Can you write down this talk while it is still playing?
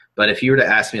But if you were to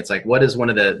ask me, it's like, what is one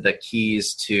of the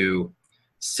keys to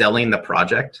selling the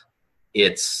project?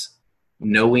 It's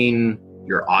knowing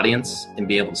your audience and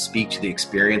be able to speak to the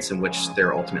experience in which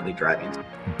they're ultimately driving.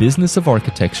 Business of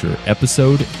Architecture,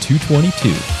 episode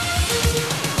 222.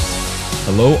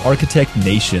 Hello, Architect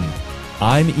Nation.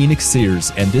 I'm Enoch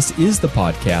Sears, and this is the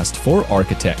podcast for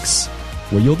architects,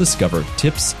 where you'll discover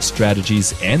tips,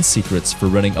 strategies, and secrets for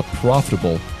running a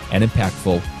profitable and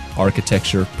impactful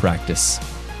architecture practice.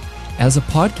 As a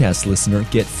podcast listener,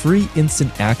 get free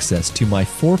instant access to my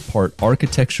 4-part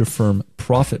architecture firm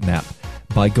profit map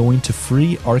by going to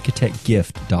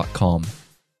freearchitectgift.com.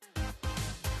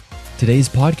 Today's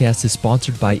podcast is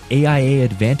sponsored by AIA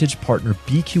Advantage partner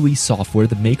BQE Software,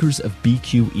 the makers of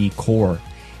BQE Core.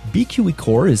 BQE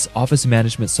Core is office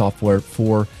management software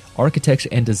for architecture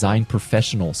and design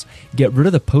professionals. Get rid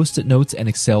of the Post-it notes and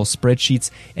Excel spreadsheets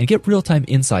and get real-time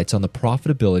insights on the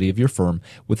profitability of your firm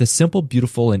with a simple,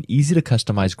 beautiful, and easy to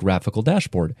customize graphical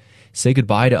dashboard. Say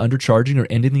goodbye to undercharging or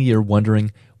ending the year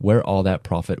wondering where all that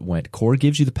profit went. Core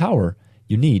gives you the power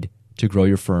you need to grow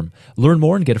your firm. Learn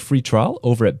more and get a free trial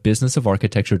over at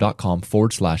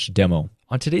businessofarchitecture.com/demo.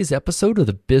 On today's episode of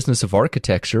the Business of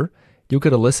Architecture, you'll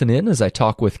get a listen in as I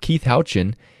talk with Keith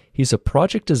Houchin. He's a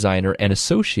project designer and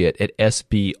associate at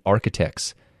SB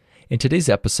Architects. In today's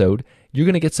episode, you're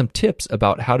going to get some tips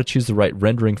about how to choose the right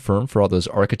rendering firm for all those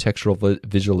architectural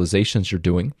visualizations you're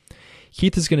doing.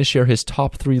 Keith is going to share his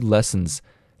top 3 lessons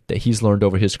that he's learned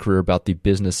over his career about the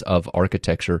business of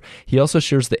architecture. He also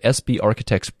shares the SB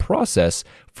Architects process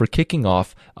for kicking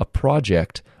off a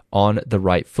project on the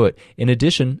right foot. In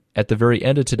addition, at the very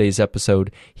end of today's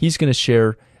episode, he's going to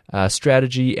share a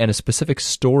strategy and a specific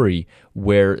story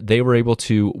where they were able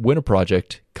to win a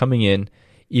project coming in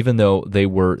even though they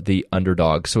were the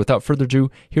underdog. So without further ado,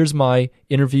 here's my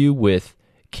interview with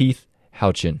Keith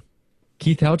Houchin.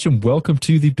 Keith Houchin, welcome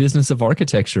to the Business of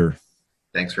Architecture.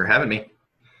 Thanks for having me.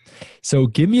 So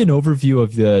give me an overview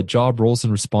of the job roles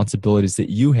and responsibilities that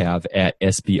you have at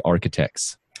SB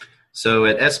Architects. So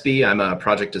at SB, I'm a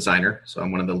project designer. So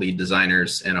I'm one of the lead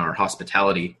designers in our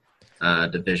hospitality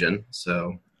division.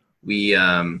 So we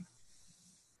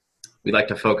like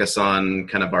to focus on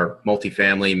kind of our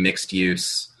multifamily, mixed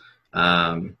use,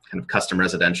 kind of custom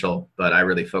residential, but I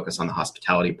really focus on the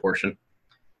hospitality portion.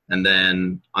 And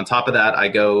then on top of that, I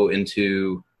go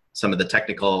into some of the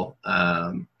technical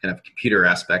kind of computer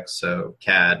aspects, so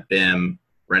CAD, BIM,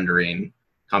 rendering,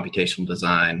 computational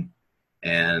design,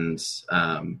 and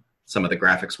some of the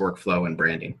graphics workflow and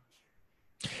branding.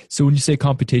 So when you say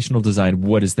computational design,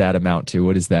 what does that amount to?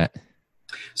 What is that?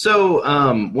 So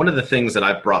one of the things that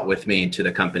I've brought with me to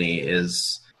the company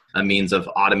is a means of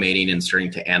automating and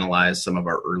starting to analyze some of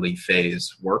our early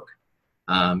phase work,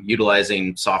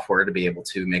 utilizing software to be able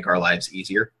to make our lives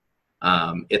easier.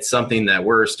 It's something that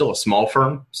we're still a small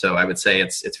firm, so I would say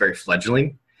it's very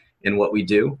fledgling in what we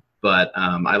do, but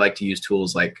I like to use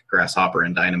tools like Grasshopper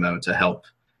and Dynamo to help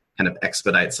kind of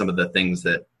expedite some of the things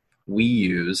that we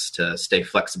use to stay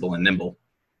flexible and nimble.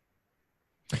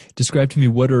 Describe to me,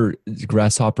 what are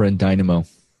Grasshopper and Dynamo?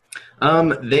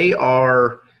 They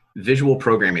are visual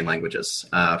programming languages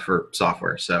for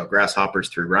software. So Grasshopper is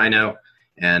through Rhino,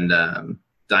 and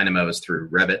Dynamo is through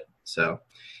Revit. So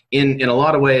in a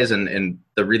lot of ways, and in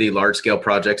the really large-scale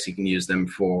projects, you can use them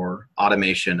for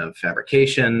automation of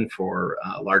fabrication, for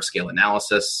large-scale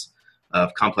analysis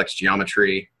of complex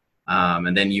geometry,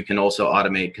 and then you can also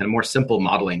automate kind of more simple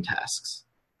modeling tasks.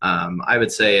 I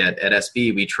would say at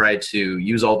SB, we try to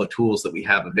use all the tools that we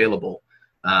have available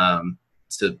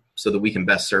so that we can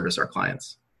best service our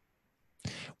clients.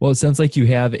 Well, it sounds like you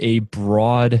have a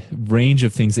broad range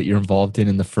of things that you're involved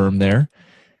in the firm there.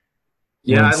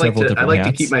 Yeah, I like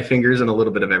to keep my fingers in a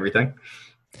little bit of everything.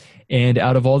 And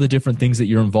out of all the different things that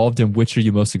you're involved in, which are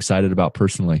you most excited about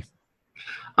personally?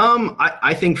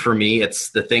 I think for me,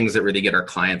 it's the things that really get our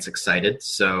clients excited.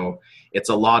 So it's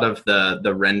a lot of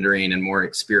the rendering and more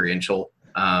experiential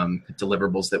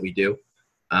deliverables that we do.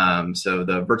 So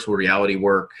the virtual reality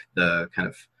work, the kind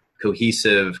of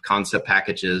cohesive concept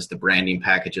packages, the branding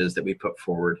packages that we put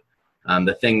forward,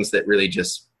 the things that really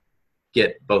just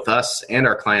get both us and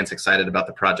our clients excited about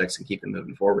the projects and keep them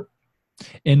moving forward.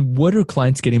 And what are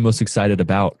clients getting most excited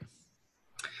about?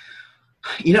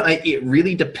 You know, it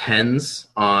really depends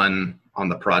on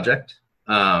the project.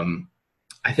 I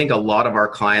think a lot of our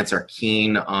clients are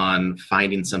keen on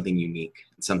finding something unique,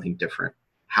 something different.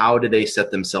 How do they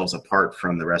set themselves apart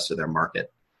from the rest of their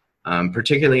market?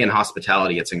 Particularly in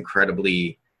hospitality, it's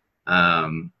incredibly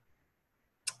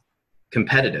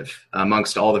competitive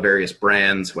amongst all the various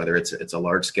brands, whether it's a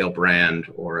large scale brand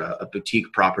or a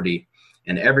boutique property,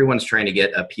 and everyone's trying to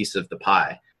get a piece of the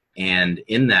pie. And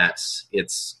in that,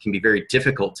 it can be very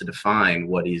difficult to define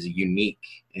what is unique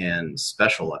and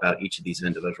special about each of these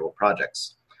individual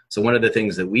projects. So one of the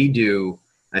things that we do,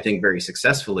 I think, very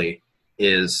successfully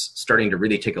is starting to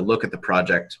really take a look at the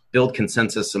project, build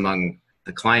consensus among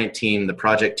the client team, the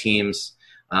project teams,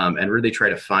 and really try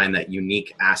to find that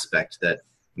unique aspect that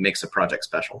makes a project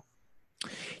special.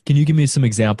 Can you give me some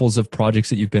examples of projects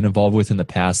that you've been involved with in the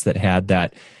past that had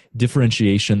that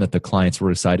differentiation that the clients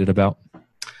were excited about?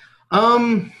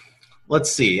 Let's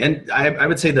see. And I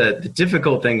would say the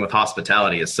difficult thing with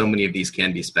hospitality is so many of these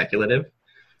can be speculative.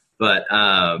 But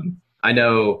I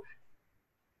know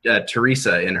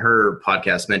Teresa in her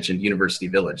podcast mentioned University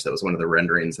Village. That was one of the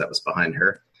renderings that was behind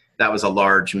her. That was a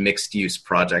large mixed-use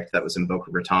project that was in Boca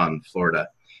Raton, Florida.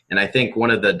 And I think one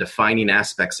of the defining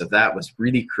aspects of that was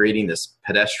really creating this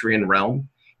pedestrian realm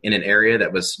in an area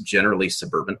that was generally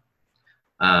suburban.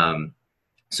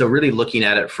 So really looking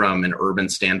at it from an urban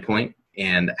standpoint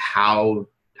and how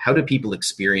do people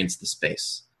experience the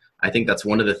space? I think that's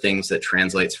one of the things that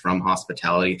translates from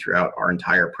hospitality throughout our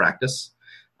entire practice.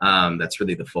 That's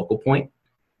really the focal point,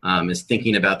 is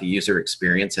thinking about the user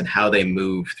experience and how they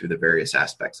move through the various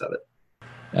aspects of it.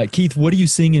 Keith, what are you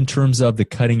seeing in terms of the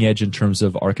cutting edge in terms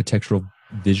of architectural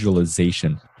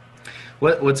visualization?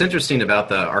 What's interesting about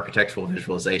the architectural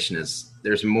visualization is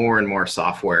there's more and more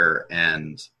software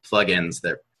and plugins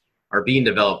that are being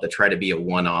developed that try to be a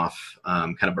one-off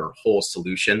kind of a whole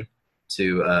solution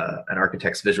to an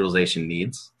architect's visualization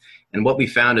needs. And what we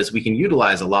found is we can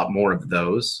utilize a lot more of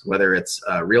those, whether it's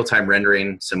real-time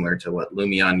rendering, similar to what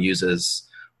Lumion uses,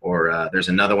 or there's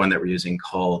another one that we're using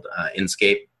called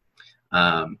Inkscape.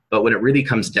 But when it really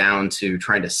comes down to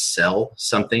trying to sell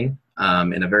something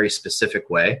in a very specific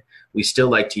way, we still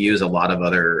like to use a lot of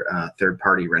other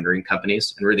third-party rendering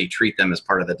companies and really treat them as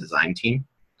part of the design team.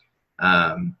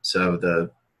 So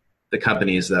the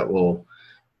companies that will,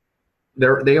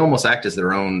 they almost act as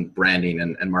their own branding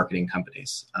and marketing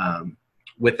companies.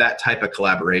 With that type of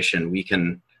collaboration, we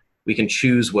can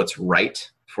choose what's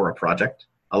right for a project.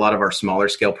 A lot of our smaller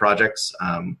scale projects,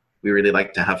 we really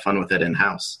like to have fun with it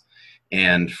in-house.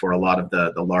 And for a lot of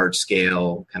the large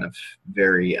scale, kind of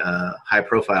very high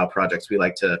profile projects, we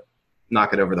like to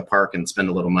knock it over the park and spend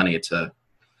a little money to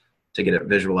get it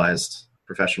visualized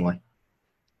professionally.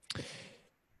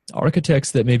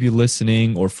 Architects that may be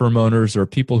listening, or firm owners, or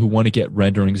people who want to get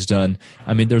renderings done,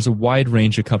 I mean, there's a wide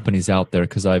range of companies out there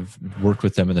because I've worked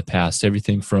with them in the past.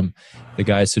 Everything from the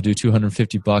guys who do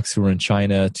 $250 who are in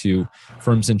China to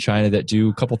firms in China that do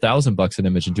a couple $1,000 an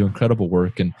image and do incredible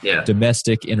work, and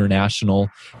domestic, international.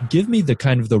 Give me the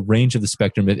kind of the range of the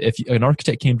spectrum. If an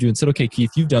architect came to you and said, okay,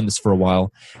 Keith, you've done this for a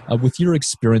while. With your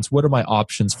experience, what are my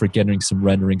options for getting some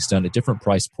renderings done at different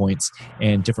price points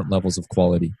and different levels of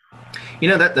quality? You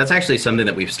know, that's actually something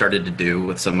that we've started to do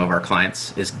with some of our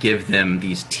clients, is give them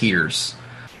these tiers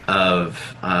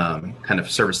of kind of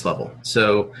service level.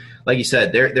 So like you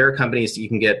said, there are companies that you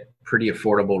can get pretty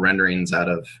affordable renderings out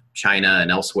of China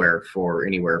and elsewhere for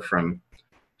anywhere from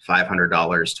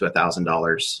 $500 to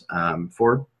 $1,000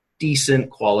 for decent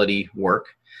quality work.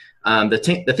 The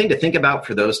thing to think about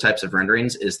for those types of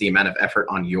renderings is the amount of effort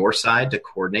on your side to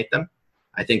coordinate them.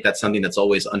 I think that's something that's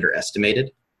always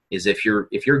underestimated. Is if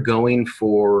you're going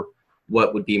for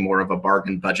what would be more of a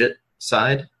bargain budget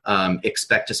side,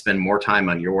 expect to spend more time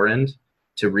on your end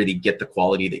to really get the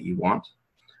quality that you want.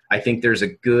 I think there's a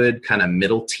good kind of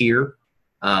middle tier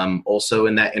also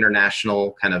in that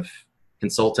international kind of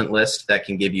consultant list that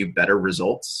can give you better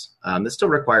results. This still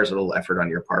requires a little effort on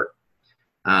your part.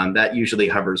 That usually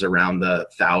hovers around the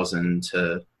 $1,000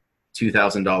 to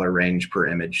 $2,000 range per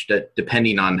image,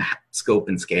 depending on scope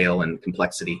and scale and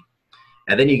complexity.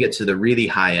 And then you get to the really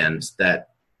high ends that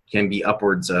can be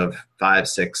upwards of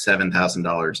 $5,000, $6,000,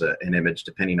 $7,000 an image,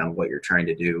 depending on what you're trying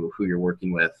to do, who you're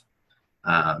working with,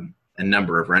 a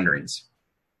number of renderings.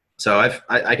 So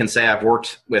I can say I've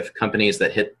worked with companies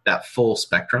that hit that full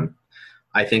spectrum.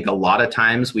 I think a lot of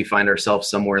times we find ourselves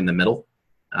somewhere in the middle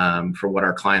for what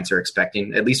our clients are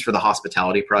expecting, at least for the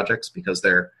hospitality projects, because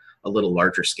they're a little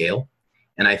larger scale.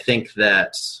 And I think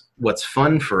that what's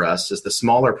fun for us is the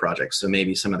smaller projects. So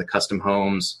maybe some of the custom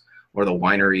homes or the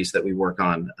wineries that we work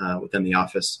on within the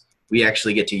office, we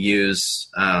actually get to use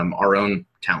our own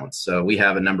talents. So we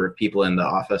have a number of people in the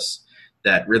office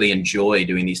that really enjoy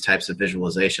doing these types of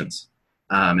visualizations.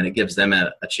 And it gives them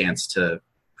a chance to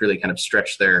really kind of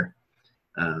stretch their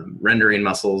rendering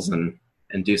muscles and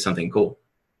do something cool.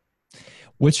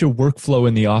 What's your workflow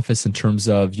in the office in terms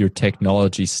of your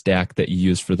technology stack that you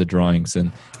use for the drawings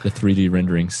and the 3D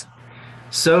renderings?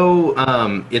 So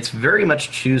it's very much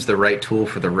choose the right tool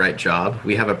for the right job.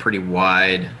 We have a pretty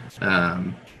wide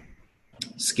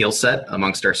skill set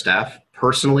amongst our staff.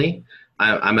 Personally,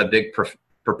 I'm a big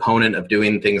proponent of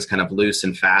doing things kind of loose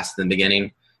and fast in the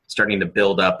beginning, starting to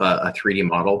build up a 3D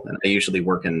model. And I usually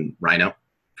work in Rhino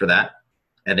for that,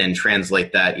 and then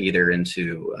translate that either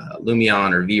into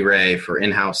Lumion or V-Ray for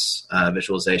in-house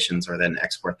visualizations, or then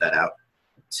export that out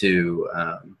to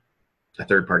a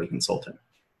third-party consultant.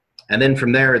 And then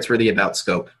from there, it's really about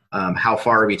scope. How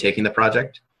far are we taking the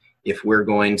project? If we're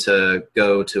going to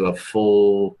go to a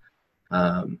full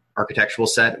architectural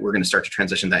set, we're going to start to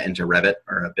transition that into Revit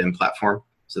or a BIM platform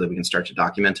so that we can start to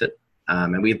document it.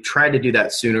 And we've tried to do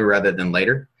that sooner rather than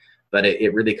later, but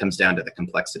it really comes down to the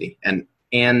complexity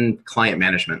and client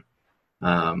management.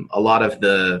 A lot of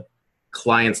the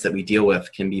clients that we deal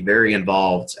with can be very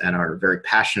involved and are very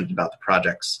passionate about the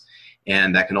projects,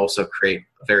 and that can also create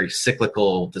a very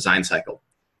cyclical design cycle.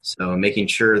 So making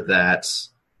sure that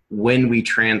when we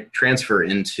transfer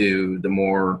into the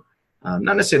more,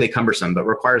 not necessarily cumbersome, but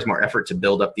requires more effort to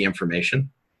build up the information,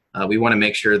 we want to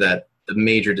make sure that the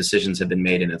major decisions have been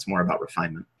made and it's more about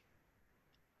refinement.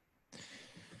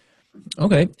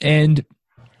 Okay. And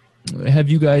have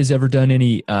you guys ever done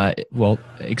any,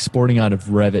 exporting out of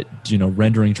Revit,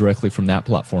 rendering directly from that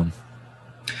platform?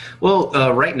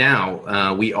 Well, right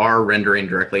now, we are rendering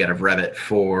directly out of Revit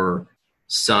for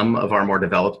some of our more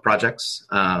developed projects.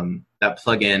 That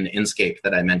plugin Inkscape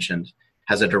that I mentioned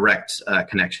has a direct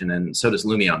connection, and so does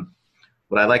Lumion.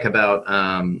 What I like about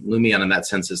Lumion in that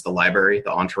sense is the library,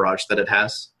 the entourage that it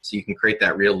has. So you can create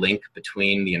that real link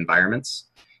between the environments,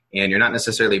 and you're not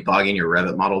necessarily bogging your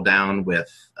Revit model down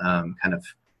with kind of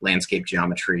landscape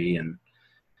geometry and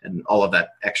all of that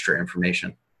extra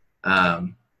information.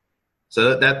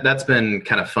 So that's been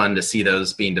kind of fun to see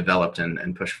those being developed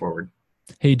and pushed forward.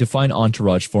 Hey, define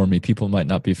entourage for me. People might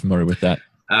not be familiar with that.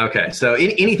 Okay, so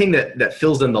anything that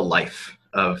fills in the life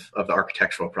of the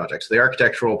architectural project. So the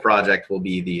architectural project will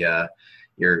be the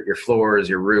your floors,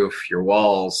 your roof, your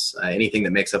walls, anything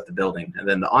that makes up the building. And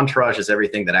then the entourage is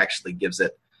everything that actually gives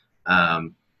it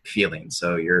feeling.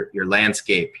 So your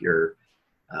landscape, your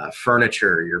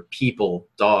furniture, your people,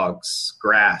 dogs,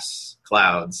 grass,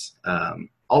 clouds,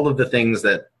 all of the things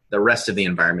that the rest of the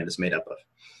environment is made up of.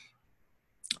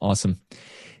 Awesome.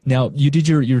 Now,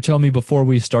 you were telling me before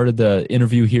we started the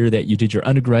interview here that you did your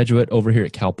undergraduate over here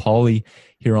at Cal Poly,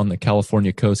 here on the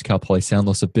California coast, Cal Poly San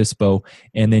Luis Obispo,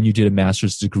 and then you did a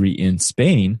master's degree in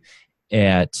Spain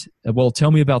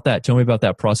tell me about that. Tell me about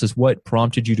that process. What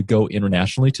prompted you to go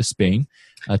internationally to Spain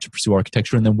to pursue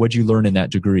architecture, and then what did you learn in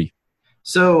that degree?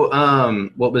 So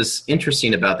what was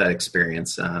interesting about that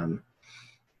experience,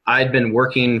 I'd been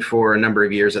working for a number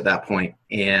of years at that point,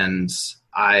 and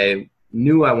I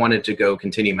knew I wanted to go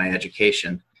continue my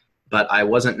education, but I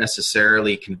wasn't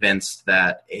necessarily convinced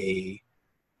that a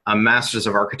master's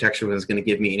of architecture was going to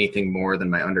give me anything more than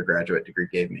my undergraduate degree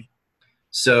gave me.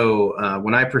 So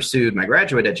when I pursued my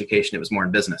graduate education, it was more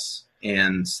in business.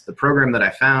 And the program that I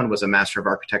found was a Master of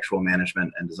Architectural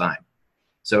Management and Design.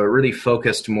 So it really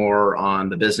focused more on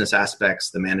the business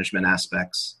aspects, the management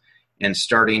aspects, and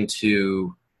starting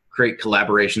to create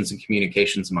collaborations and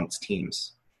communications amongst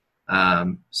teams.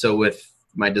 So with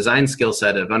my design skill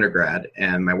set of undergrad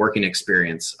and my working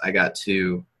experience, I got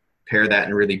to pair that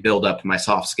and really build up my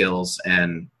soft skills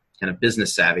and kind of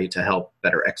business savvy to help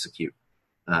better execute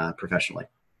professionally.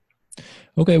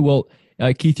 Okay, well,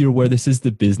 Keith, you're aware this is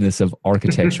the Business of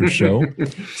Architecture show.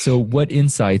 So what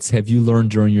insights have you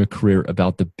learned during your career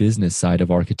about the business side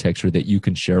of architecture that you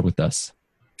can share with us?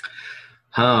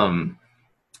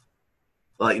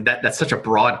 Like that's such a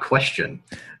broad question.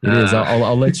 It is.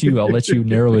 I'll let you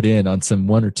narrow it in on some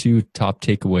one or two top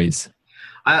takeaways.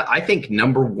 I think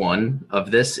number one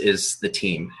of this is the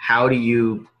team. How do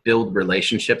you build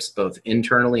relationships both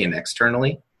internally and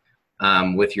externally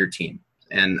with your team?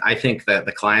 And I think that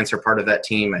the clients are part of that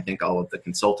team. I think all of the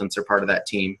consultants are part of that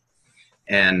team.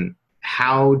 And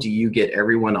how do you get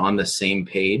everyone on the same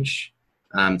page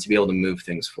to be able to move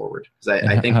things forward? Because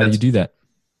I think how do you do that?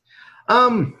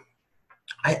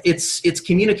 It's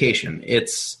communication.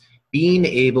 It's being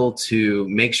able to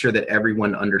make sure that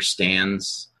everyone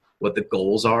understands what the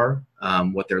goals are,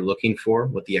 what they're looking for,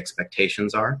 what the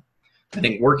expectations are. I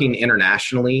think working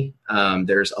internationally,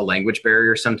 there's a language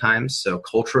barrier sometimes. So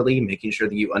culturally, making sure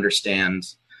that you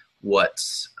understand what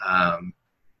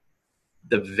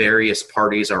the various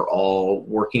parties are all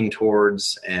working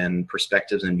towards and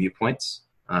perspectives and viewpoints.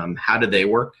 How do they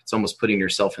work? It's almost putting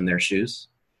yourself in their shoes.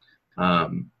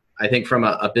 I think from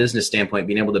a business standpoint,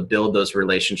 being able to build those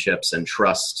relationships and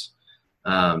trust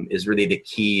is really the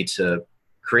key to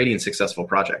creating successful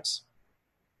projects.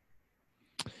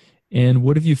 And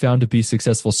what have you found to be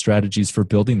successful strategies for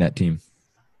building that team,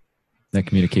 that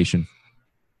communication?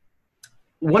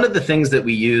 one of the things that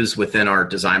we use within our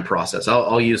design process,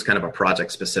 I'll use kind of a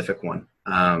project specific one,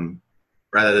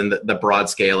 rather than the broad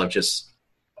scale of just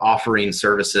offering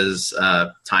services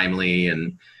timely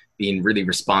and being really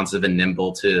responsive and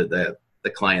nimble to the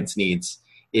client's needs,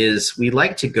 is we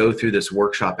like to go through this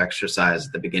workshop exercise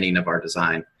at the beginning of our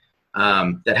design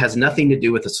that has nothing to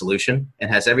do with the solution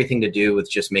and has everything to do with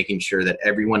just making sure that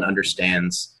everyone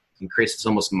understands and creates this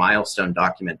almost milestone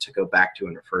document to go back to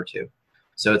and refer to.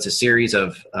 So it's a series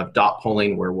of dot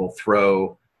polling where we'll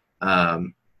throw a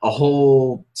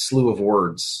whole slew of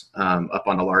words up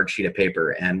on a large sheet of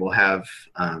paper, and we'll have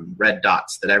red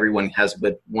dots that everyone has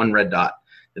with one red dot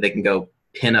that they can go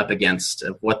pin up against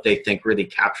what they think really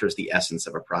captures the essence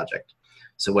of a project.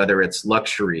 So whether it's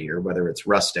luxury or whether it's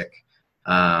rustic,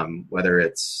 whether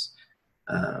it's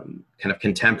kind of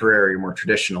contemporary or more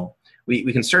traditional,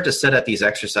 we can start to set up these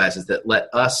exercises that let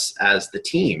us as the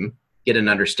team get an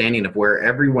understanding of where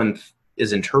everyone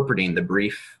is interpreting the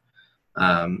brief,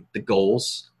 the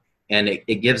goals, and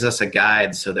it gives us a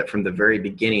guide so that from the very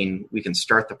beginning, we can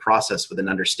start the process with an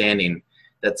understanding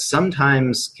that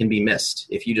sometimes can be missed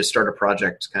if you just start a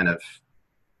project kind of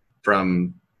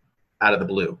from out of the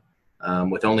blue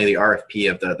with only the RFP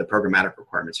of the programmatic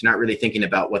requirements. You're not really thinking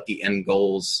about what the end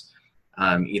goals,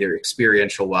 either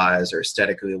experiential wise or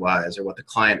aesthetically wise, or what the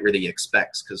client really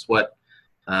expects, because what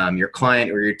your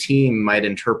client or your team might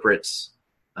interpret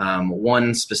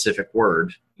one specific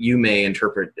word, you may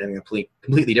interpret in a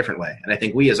completely different way. And I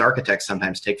think we as architects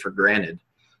sometimes take for granted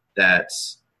that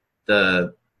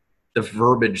the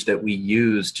verbiage that we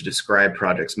use to describe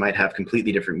projects might have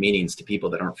completely different meanings to people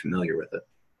that aren't familiar with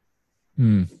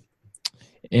it.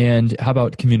 And how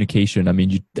about communication? I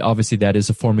mean, obviously that is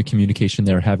a form of communication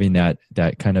there, having that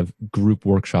kind of group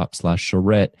workshop /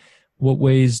 charrette. What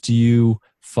ways do you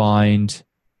find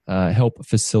help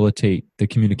facilitate the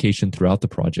communication throughout the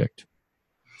project?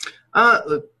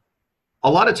 A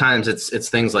lot of times it's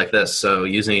things like this. So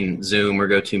using Zoom or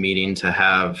GoToMeeting to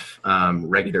have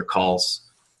regular calls.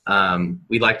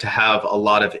 We like to have a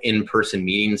lot of in-person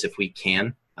meetings if we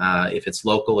can. If it's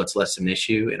local, it's less an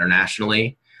issue.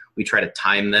 Internationally, we try to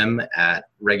time them at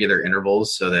regular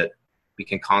intervals so that we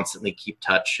can constantly keep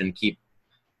touch and keep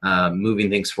moving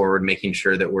things forward, making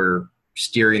sure that we're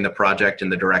steering the project in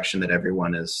the direction that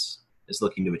everyone is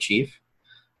looking to achieve.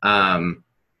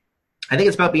 I think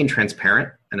it's about being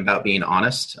transparent and about being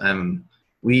honest.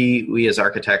 We as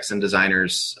architects and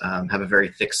designers have a very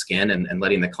thick skin, and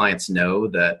letting the clients know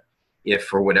that if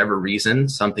for whatever reason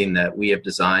something that we have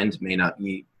designed may not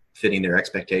be fitting their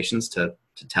expectations, to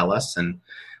tell us. And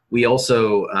we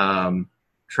also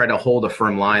try to hold a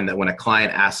firm line that when a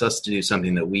client asks us to do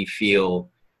something that we feel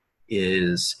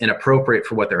is inappropriate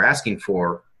for what they're asking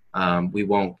for, we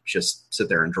won't just sit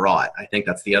there and draw it. I think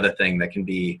that's the other thing that can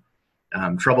be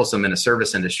troublesome in a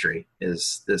service industry,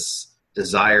 is this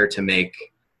desire to make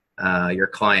your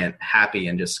client happy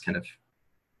and just kind of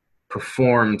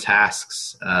perform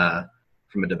tasks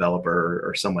from a developer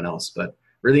or someone else, but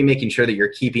really making sure that you're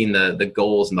keeping the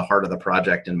goals and the heart of the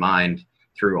project in mind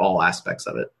through all aspects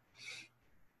of it.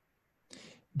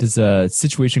 Does a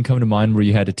situation come to mind where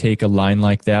you had to take a line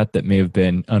like that may have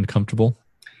been uncomfortable?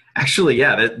 Actually,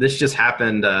 yeah, this just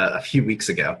happened a few weeks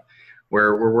ago,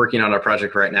 where we're working on a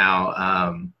project right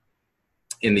now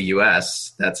in the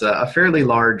US that's a fairly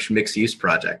large mixed-use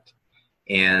project.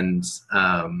 And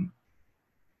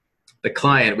the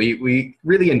client, we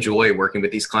really enjoy working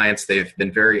with these clients. They've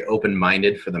been very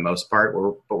open-minded for the most part,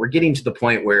 but we're getting to the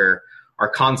point where our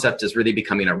concept is really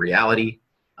becoming a reality.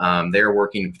 They're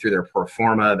working through their pro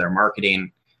forma, their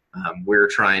marketing. We're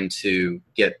trying to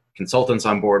get consultants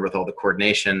on board with all the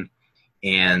coordination.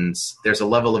 And there's a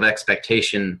level of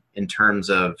expectation in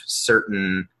terms of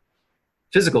certain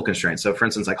physical constraints. So for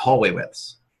instance, like hallway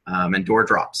widths and door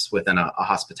drops within a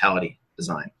hospitality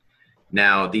design.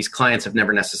 Now, these clients have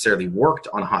never necessarily worked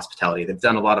on a hospitality. They've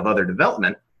done a lot of other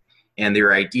development, and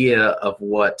their idea of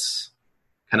what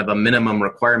kind of a minimum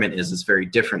requirement is very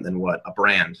different than what a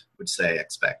brand would say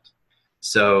expect.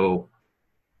 So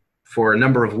for a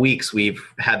number of weeks, we've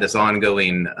had this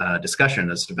ongoing discussion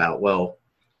as to about, well,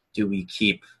 do we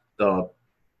keep the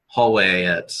hallway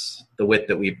at the width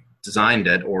that we've designed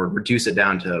it, or reduce it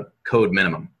down to code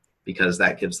minimum, because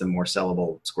that gives them more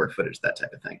sellable square footage, that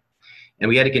type of thing. And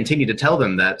we had to continue to tell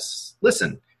them that,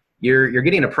 listen, you're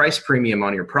getting a price premium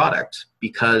on your product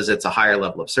because it's a higher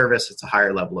level of service, it's a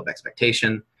higher level of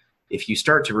expectation. If you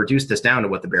start to reduce this down to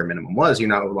what the bare minimum was, you're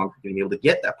no longer going to be able to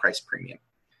get that price premium.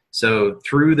 So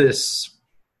through this,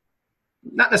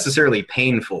 not necessarily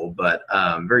painful, but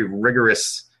very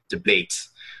rigorous debate,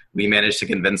 we managed to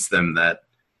convince them that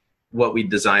what we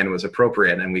designed was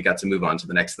appropriate, and we got to move on to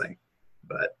the next thing.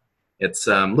 but it's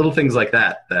little things like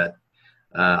that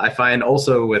I find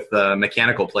also with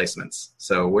mechanical placements.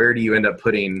 So where do you end up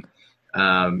putting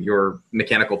your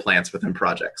mechanical plants within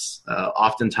projects?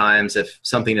 Oftentimes, if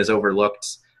something is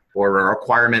overlooked or a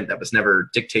requirement that was never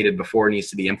dictated before needs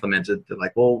to be implemented, they're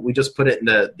like, well, we just put it in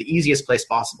the easiest place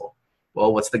possible.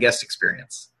 Well, what's the guest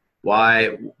experience?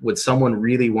 Why would someone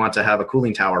really want to have a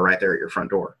cooling tower right there at your front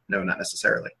door? No, not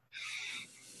necessarily.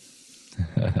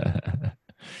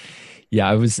 Yeah,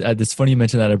 I was. It's funny you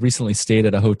mentioned that. I recently stayed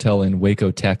at a hotel in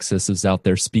Waco, Texas. I was out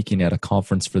there speaking at a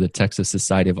conference for the Texas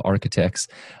Society of Architects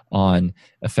on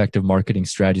effective marketing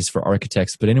strategies for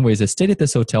architects. But anyways, I stayed at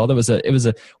this hotel. It was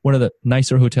one of the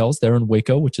nicer hotels there in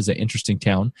Waco, which is an interesting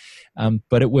town.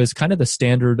 But it was kind of the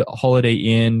standard Holiday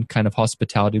Inn kind of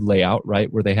hospitality layout, right,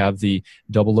 where they have the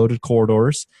double loaded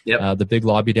corridors, Yep. the big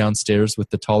lobby downstairs with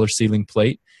the taller ceiling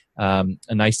plate. A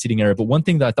nice seating area. But one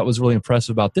thing that I thought was really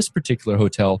impressive about this particular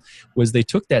hotel was they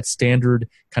took that standard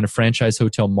kind of franchise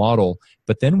hotel model.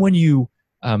 But then when you,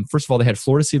 first of all, they had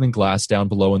floor to ceiling glass down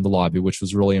below in the lobby, which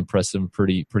was really impressive and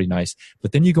pretty nice.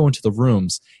 But then you go into the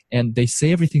rooms and they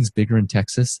say everything's bigger in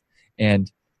Texas.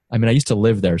 And I mean, I used to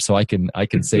live there, so I can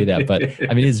say that. But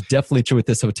I mean, it's definitely true with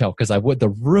this hotel because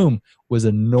the room was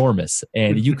enormous,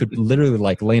 and you could literally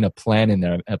like lay a plane in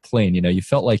there, a plane. You know, you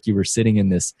felt like you were sitting in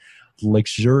this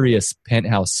luxurious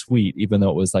penthouse suite, even though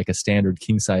it was like a standard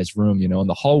king size room. You know, and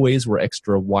the hallways were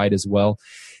extra wide as well.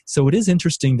 So it is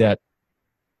interesting that,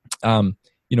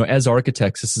 as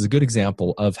architects, this is a good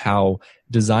example of how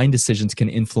design decisions can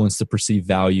influence the perceived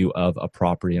value of a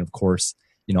property. And of course,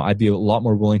 I'd be a lot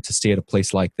more willing to stay at a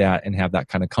place like that and have that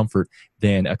kind of comfort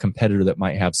than a competitor that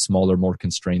might have smaller, more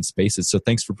constrained spaces. So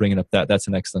thanks for bringing up that. That's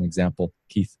an excellent example,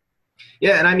 Keith.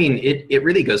 Yeah, and I mean, it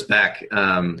really goes back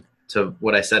to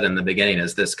what I said in the beginning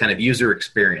is this kind of user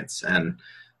experience. And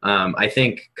I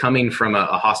think coming from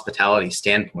a hospitality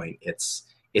standpoint, it's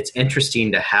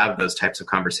interesting to have those types of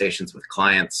conversations with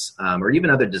clients or even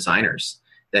other designers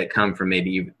that come from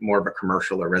maybe more of a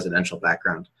commercial or residential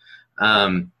background.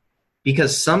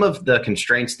 Because some of the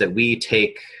constraints that we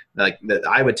take, like that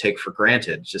I would take for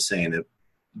granted, just saying that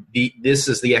this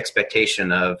is the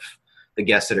expectation of the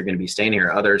guests that are going to be staying here,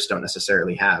 others don't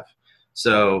necessarily have.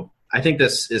 So I think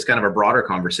this is kind of a broader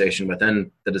conversation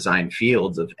within the design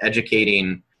fields of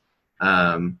educating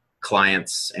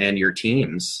clients and your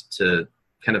teams to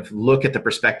kind of look at the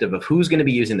perspective of who's going to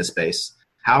be using the space,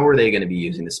 how are they going to be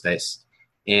using the space,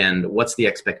 and what's the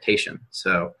expectation.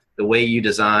 So the way you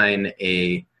design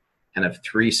a kind of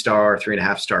 3-star,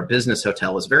 3.5-star business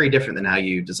hotel is very different than how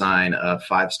you design a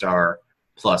 5-star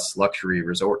plus luxury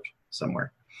resort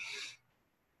somewhere.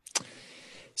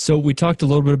 So we talked a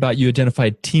little bit about, you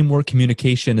identified teamwork,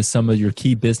 communication as some of your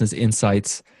key business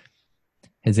insights.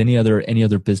 Has any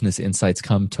other business insights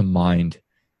come to mind,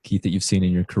 Keith, that you've seen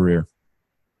in your career?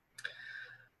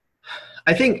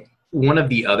 I think one of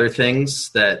the other things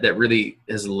that really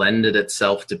has lended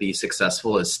itself to be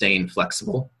successful is staying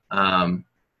flexible.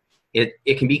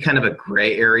 It can be kind of a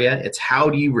gray area. It's how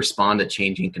do you respond to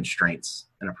changing constraints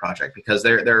in a project, because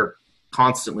they're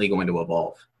constantly going to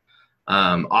evolve.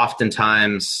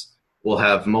 Oftentimes we'll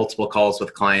have multiple calls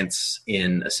with clients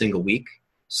in a single week.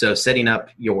 So setting up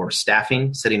your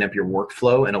staffing, setting up your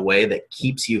workflow in a way that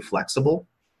keeps you flexible,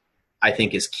 I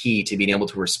think is key to being able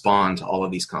to respond to all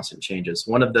of these constant changes.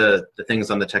 One of the things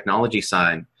on the technology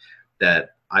side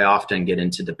that I often get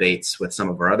into debates with some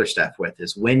of our other staff with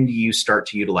is, when do you start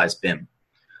to utilize BIM?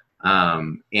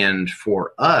 And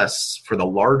for us, for the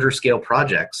larger scale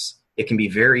projects, it can be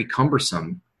very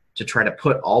cumbersome to try to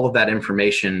put all of that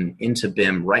information into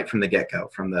BIM right from the get-go,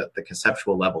 from the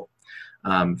conceptual level.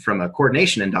 From a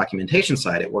coordination and documentation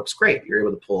side, it works great. You're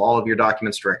able to pull all of your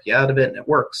documents directly out of it, and it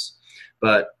works.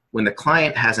 But when the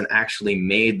client hasn't actually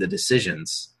made the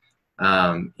decisions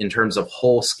in terms of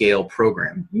whole-scale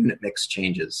program, unit mix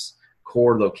changes,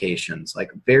 core locations,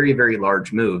 like very, very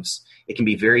large moves, it can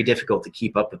be very difficult to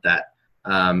keep up with that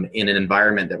in an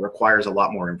environment that requires a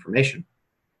lot more information.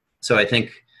 So I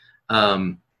think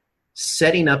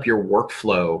setting up your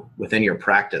workflow within your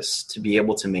practice to be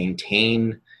able to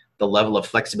maintain the level of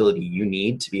flexibility you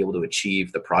need to be able to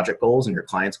achieve the project goals and your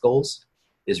client's goals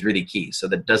is really key. So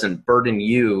that doesn't burden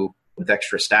you with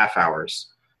extra staff hours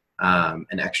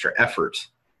and extra effort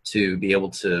to be able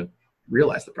to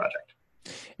realize the project.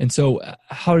 And so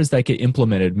how does that get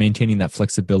implemented, maintaining that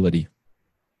flexibility?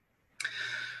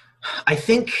 I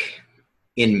think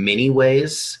in many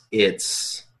ways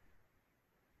it's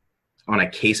on a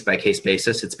case-by-case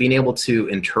basis. It's being able to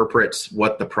interpret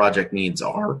what the project needs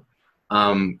are.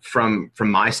 From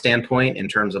my standpoint, in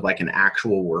terms of like an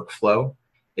actual workflow,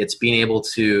 it's being able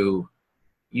to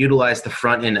utilize the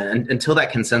front end until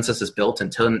that consensus is built,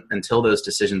 until those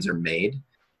decisions are made,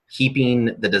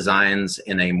 keeping the designs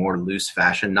in a more loose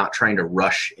fashion, not trying to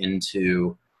rush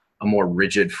into a more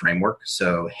rigid framework.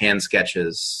 So hand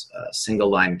sketches, single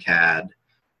line CAD,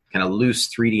 kind of loose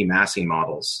 3D massing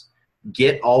models.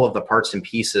 Get all of the parts and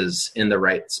pieces in the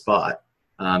right spot.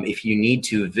 If you need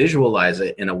to visualize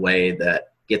it in a way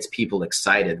that gets people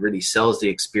excited, really sells the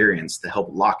experience to help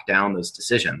lock down those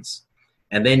decisions.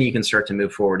 And then you can start to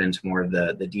move forward into more of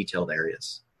the detailed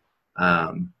areas.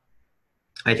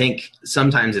 I think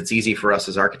sometimes it's easy for us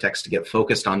as architects to get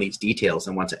focused on these details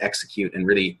and want to execute and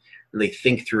really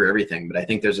think through everything. But I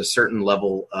think there's a certain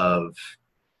level of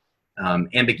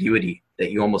ambiguity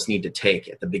that you almost need to take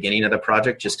at the beginning of the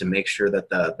project just to make sure that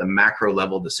the macro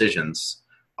level decisions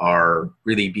are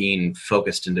really being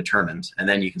focused and determined. And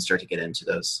then you can start to get into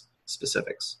those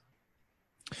specifics.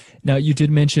 Now, you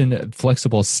did mention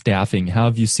flexible staffing. How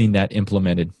have you seen that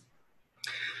implemented?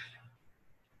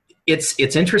 It's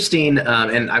interesting,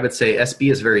 and I would say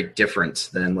SB is very different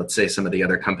than, let's say, some of the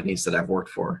other companies that I've worked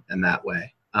for in that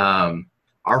way.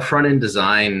 Our front-end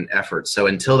design efforts, so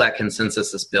until that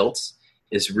consensus is built,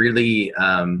 is really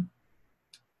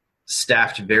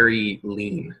staffed very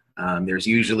lean. There's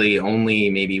usually only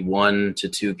maybe 1 to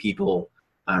 2 people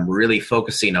really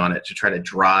focusing on it to try to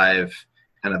drive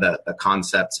kind of the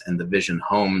concepts and the vision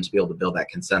home to be able to build that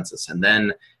consensus. And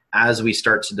then as we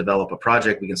start to develop a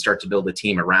project, we can start to build a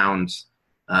team around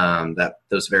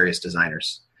those various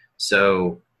designers.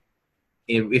 So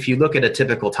if you look at a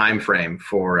typical time frame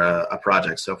for a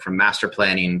project, so from master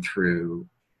planning through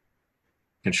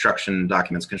construction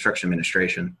documents, construction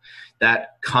administration,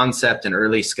 that concept and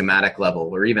early schematic level,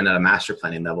 or even at a master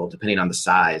planning level, depending on the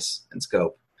size and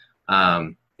scope,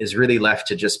 is really left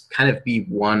to just kind of be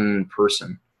one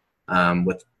person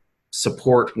with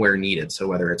support where needed. So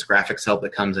whether it's graphics help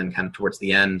that comes in kind of towards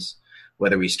the end,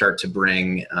 whether we start to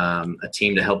bring a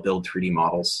team to help build 3D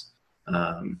models,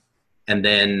 and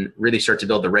then really start to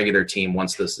build the regular team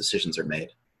once those decisions are made.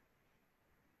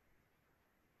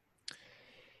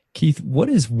 Keith, what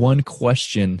is one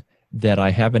question that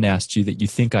I haven't asked you that you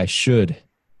think I should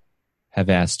have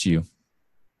asked you?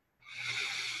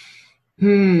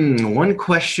 One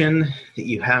question that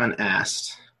you haven't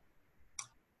asked.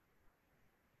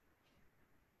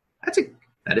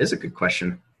 That is a good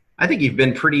question. I think you've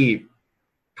been pretty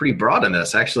broad on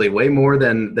this, actually, way more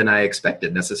than I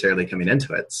expected necessarily coming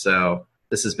into it. So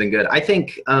this has been good. I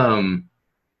think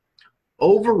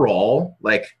overall,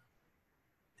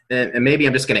 and maybe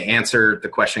I'm just going to answer the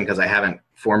question because I haven't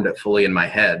formed it fully in my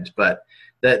head, but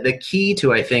the key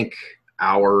to, I think,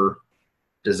 our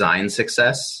design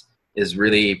success is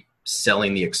really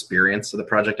selling the experience of the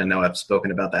project. I know I've spoken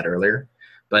about that earlier,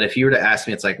 but if you were to ask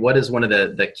me, it's like, what is one of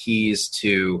the keys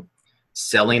to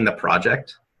selling the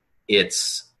project?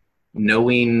 It's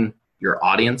knowing your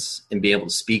audience and being able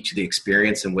to speak to the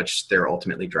experience in which they're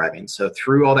ultimately driving. So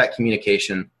through all that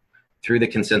communication, through the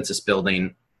consensus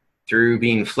building, through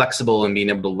being flexible and being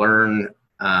able to learn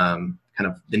kind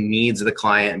of the needs of the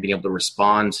client and being able to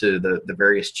respond to the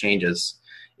various changes,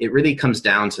 it really comes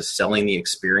down to selling the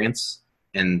experience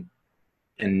and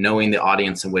knowing the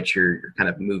audience in which you're kind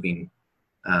of moving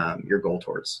your goal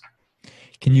towards.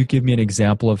 Can you give me an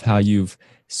example of how you've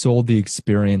sold the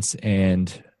experience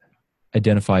and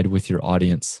identified with your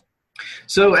audience?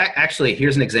 So actually,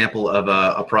 here's an example of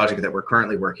a project that we're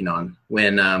currently working on.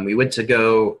 When we went to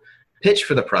go pitch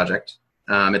for the project,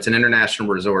 it's an international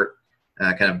resort,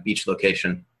 kind of beach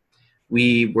location.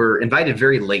 We were invited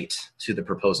very late to the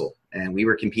proposal, and we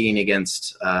were competing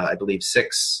against, I believe,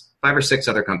 5 or 6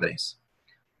 other companies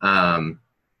from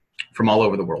all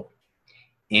over the world.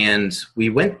 And we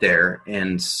went there,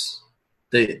 and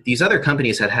these other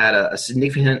companies had a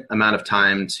significant amount of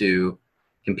time to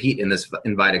compete in this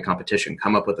invited competition,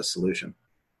 come up with a solution.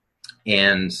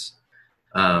 And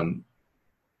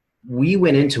we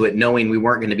went into it knowing we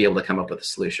weren't going to be able to come up with a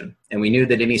solution. And we knew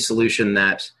that any solution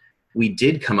that we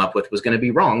did come up with was going to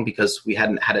be wrong because we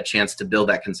hadn't had a chance to build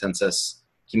that consensus,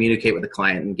 communicate with the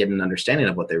client, and get an understanding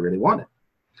of what they really wanted.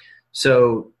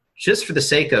 So just for the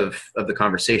sake of the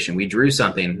conversation, we drew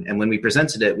something, and when we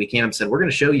presented it, we came up and said, we're going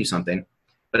to show you something,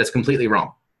 but it's completely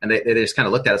wrong. And they just kind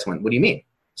of looked at us and went, what do you mean?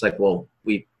 It's like, well,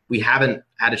 we haven't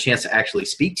had a chance to actually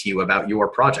speak to you about your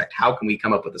project. How can we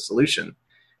come up with a solution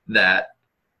that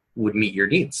would meet your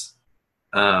needs?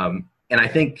 And I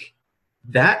think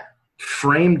that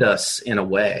framed us in a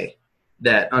way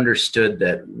that understood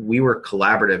that we were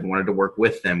collaborative and wanted to work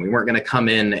with them. We weren't going to come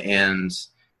in and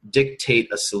dictate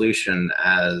a solution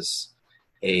as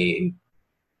a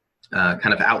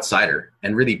kind of outsider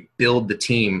and really build the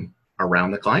team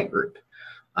around the client group.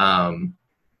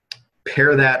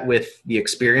 pair that with the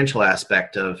experiential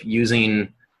aspect of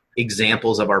using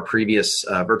examples of our previous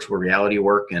virtual reality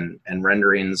work and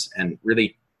renderings, and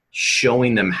really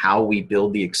showing them how we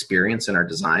build the experience in our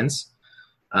designs,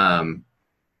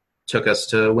 took us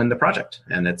to win the project.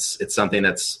 And it's something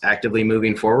that's actively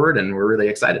moving forward, and we're really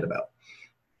excited about.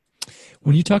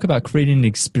 When you talk about creating an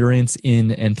experience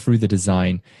in and through the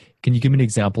design, can you give me an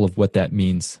example of what that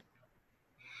means?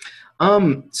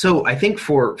 So I think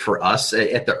for us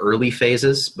at the early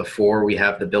phases, before we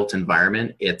have the built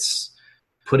environment, it's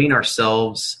putting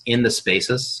ourselves in the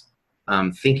spaces,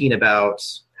 thinking about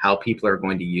how people are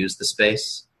going to use the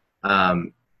space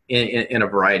in a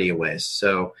variety of ways.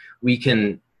 So we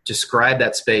can describe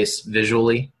that space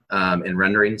visually in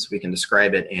renderings. We can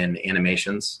describe it in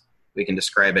animations. We can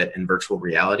describe it in virtual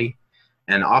reality.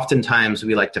 And oftentimes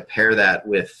we like to pair that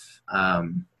with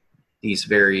these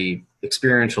very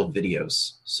experiential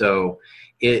videos. So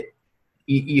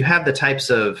you have the types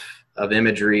of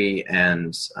imagery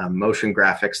and motion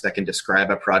graphics that can describe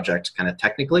a project kind of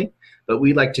technically, but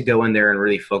we like to go in there and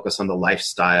really focus on the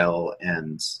lifestyle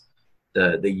and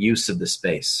the use of the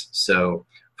space. So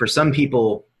for some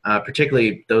people,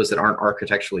 particularly those that aren't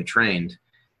architecturally trained,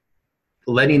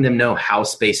 letting them know how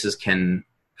spaces can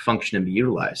function and be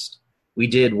utilized. We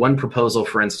did one proposal,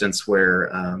 for instance, where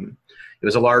it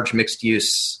was a large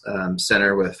mixed-use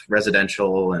center with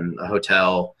residential and a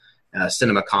hotel,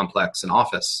 cinema complex, and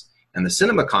office. And the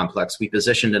cinema complex we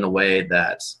positioned in a way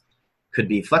that could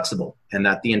be flexible, and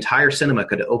that the entire cinema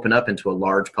could open up into a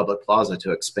large public plaza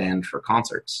to expand for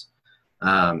concerts,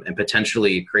 and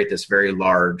potentially create this very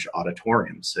large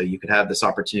auditorium. So you could have this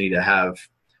opportunity to have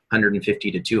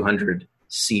 150 to 200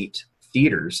 seat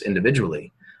theaters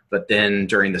individually. But then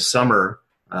during the summer,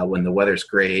 when the weather's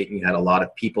great and you had a lot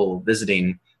of people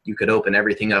visiting, you could open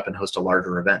everything up and host a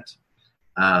larger event.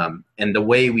 And the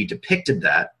way we depicted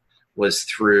that was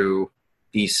through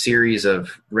these series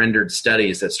of rendered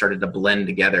studies that started to blend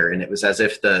together. And it was as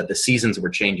if the seasons were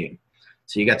changing.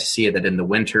 So you got to see that in the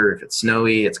winter, if it's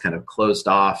snowy, it's kind of closed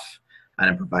off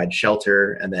and provide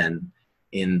shelter. And then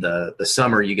in the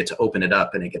summer, you get to open it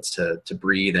up and it gets to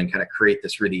breathe and kind of create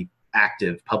this really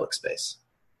active public space.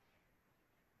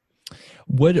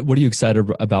 What are you excited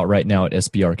about right now at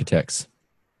SB Architects?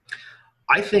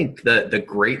 I think the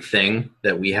great thing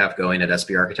that we have going at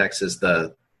SB Architects is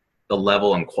the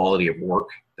level and quality of work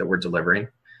that we're delivering.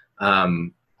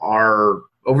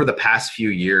 Over the past few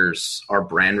years, our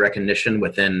brand recognition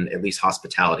within at least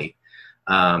hospitality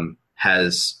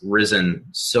has risen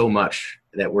so much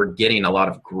that we're getting a lot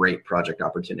of great project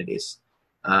opportunities.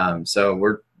 So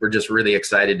we're just really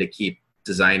excited to keep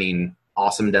designing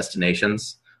awesome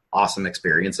destinations, awesome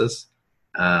experiences,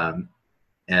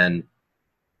 and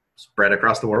spread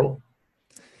across the world.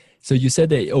 So you said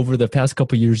that over the past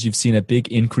couple of years, you've seen a big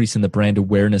increase in the brand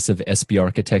awareness of SB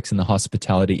Architects in the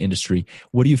hospitality industry.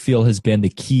 What do you feel has been the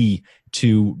key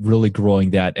to really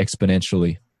growing that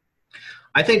exponentially?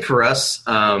 I think for us,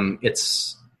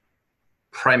 it's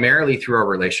primarily through our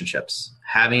relationships,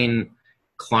 having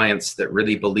clients that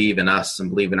really believe in us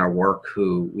and believe in our work,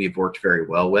 who we've worked very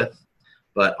well with.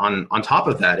 But on top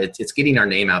of that, it's getting our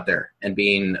name out there and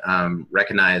being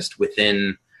recognized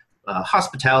within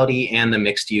hospitality and the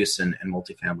mixed use and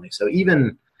multifamily. So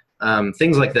even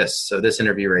things like this, so this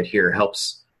interview right here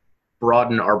helps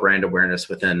broaden our brand awareness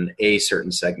within a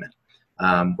certain segment.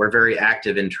 We're very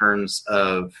active in terms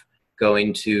of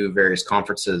going to various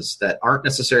conferences that aren't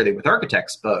necessarily with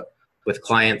architects, but with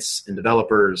clients and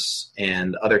developers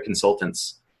and other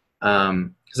consultants.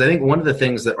 Because I think one of the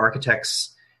things that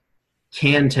architects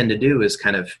can tend to do is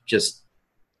kind of just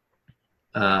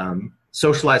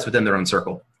socialize within their own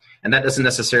circle. And that doesn't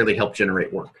necessarily help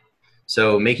generate work.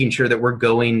 So making sure that we're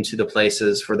going to the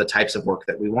places for the types of work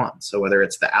that we want. So whether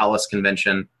it's the Alice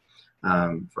convention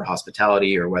for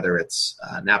hospitality, or whether it's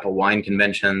Napa wine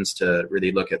conventions to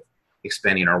really look at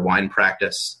expanding our wine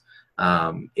practice,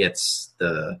 it's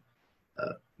the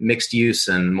mixed use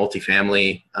and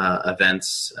multifamily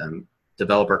events,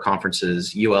 developer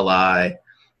conferences, ULI,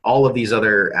 all of these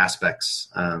other aspects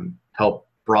help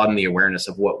broaden the awareness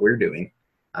of what we're doing.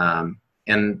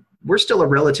 And we're still a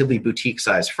relatively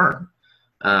boutique-sized firm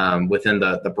within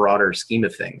the broader scheme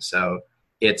of things. So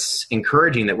it's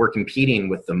encouraging that we're competing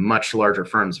with the much larger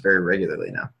firms very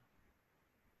regularly now.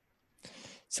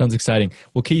 Sounds exciting.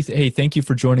 Well, Keith, hey, thank you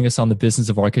for joining us on the Business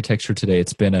of Architecture today.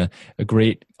 It's been a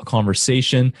great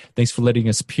conversation. Thanks for letting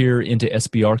us peer into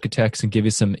SB Architects and give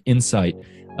you some insight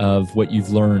of what you've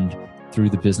learned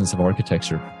through the business of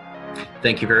architecture.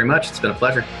 Thank you very much. It's been a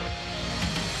pleasure.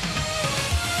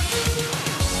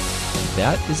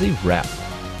 That is a wrap.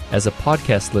 As a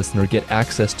podcast listener, get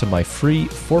access to my free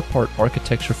 4-part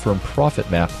architecture firm profit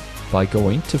map by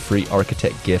going to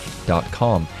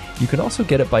freearchitectgift.com. You can also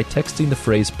get it by texting the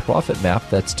phrase profit map,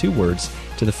 that's 2 words,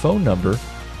 to the phone number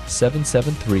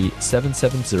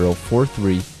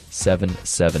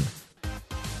 773-770-4377.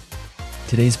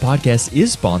 Today's podcast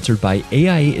is sponsored by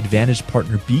AIA Advantage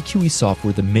partner BQE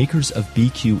Software, the makers of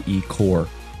BQE Core.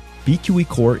 BQE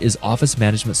Core is office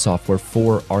management software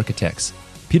for architects.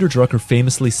 Peter Drucker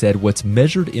famously said, "What's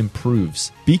measured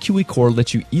improves." BQE Core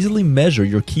lets you easily measure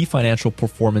your key financial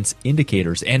performance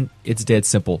indicators, and it's dead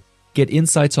simple. Get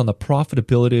insights on the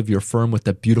profitability of your firm with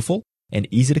a beautiful and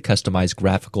easy to customize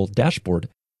graphical dashboard.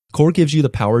 Core gives you the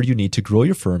power you need to grow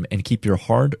your firm and keep your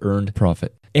hard-earned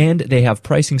profit. And they have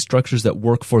pricing structures that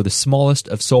work for the smallest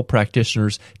of sole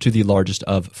practitioners to the largest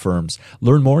of firms.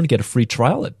 Learn more and get a free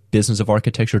trial at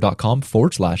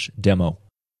businessofarchitecture.com/demo.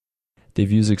 The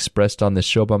views expressed on this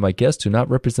show by my guests do not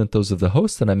represent those of the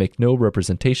host, and I make no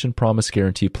representation, promise,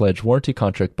 guarantee, pledge, warranty,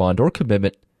 contract, bond, or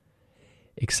commitment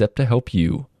except to help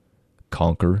you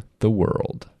conquer the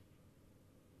world.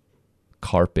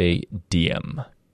 Carpe diem.